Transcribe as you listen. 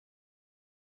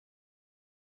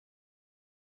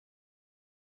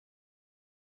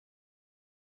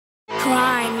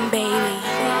Cryme, baby.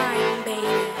 Cryme,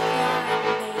 baby.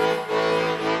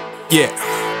 Yeah,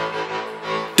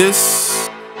 this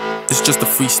is just a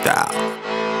freestyle.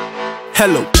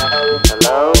 Hello.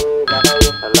 Hello.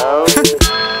 Hello.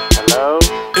 Hello.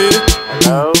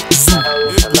 Hello.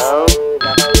 Hello.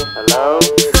 Hello.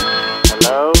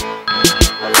 Hello.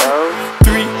 Hello.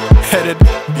 Three-headed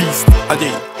beast.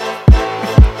 Ajay.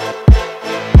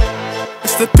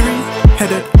 It's the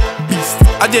three-headed beast.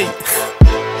 Ajay.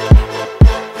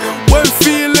 When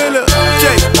feeling it,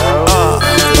 Jay.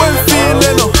 When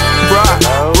feeling it,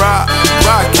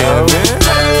 rock, Kevin.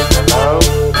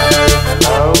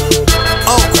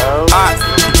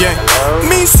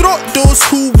 Me throw those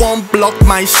who won't block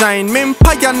my shine. Min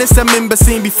payanis and min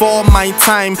seen before my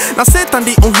time. Now Satan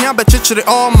the unhia bechichre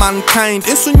all mankind.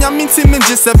 Insunya minti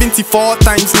minji 74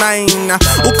 times 9.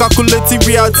 Ukakuleti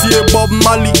reality Bob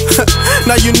Marley.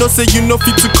 Now you know say you know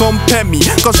fit to compare me.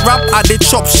 Cause rap at the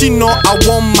chop, she know I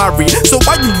won't marry. So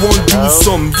why you won't do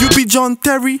some? You be John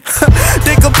Terry.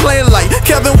 They complain like,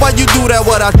 Kevin, why you do that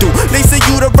what I do? They say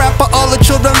you the rapper all the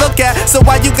children look at. So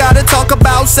why you gotta talk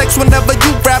about sex whenever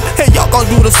you rap? Hey, y'all gon'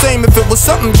 do the same if it was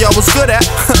something y'all was good at.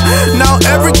 Now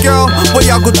every girl where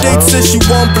y'all go date says she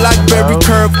want Blackberry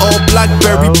Curve or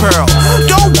Blackberry Pearl.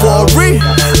 Don't worry,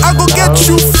 I go get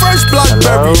you fresh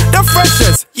Blackberry, the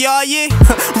freshest. Yeah.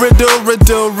 Riddle.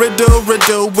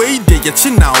 Wait there,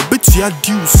 you now, but you are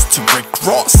deuce to Rick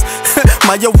Ross.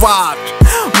 My wad,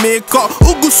 make up.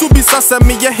 Ugusubi sasa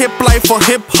me ya hip life for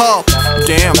hip hop.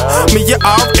 Damn, me ya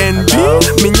R&B,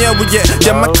 me ya we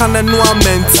ya makana no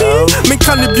amenti. Me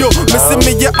kanibyo, me say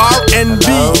me ya R&B,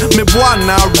 me boy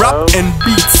now rap and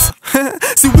beats.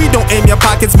 See, we don't aim your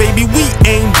pockets, baby, we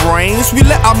aim brains. We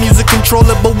let our music control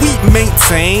it, but we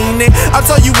maintain it. I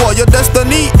tell you what, your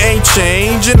destiny ain't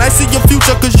changing. I see your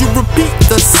future cause you repeat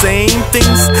the same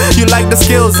things. You like the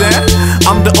skills, eh?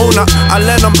 I'm the owner, I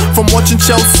learn them from watching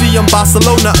Chelsea and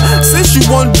Barcelona. Since you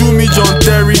won't do me John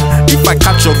Terry, if I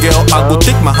catch your girl, I go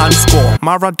take my hand score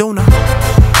Maradona.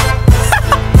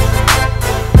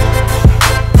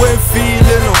 We're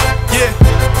feeling, yeah.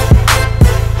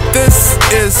 This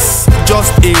is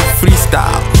just a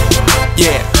freestyle.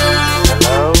 Yeah.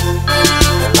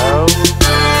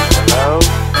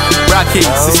 Rocky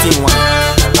 16-1.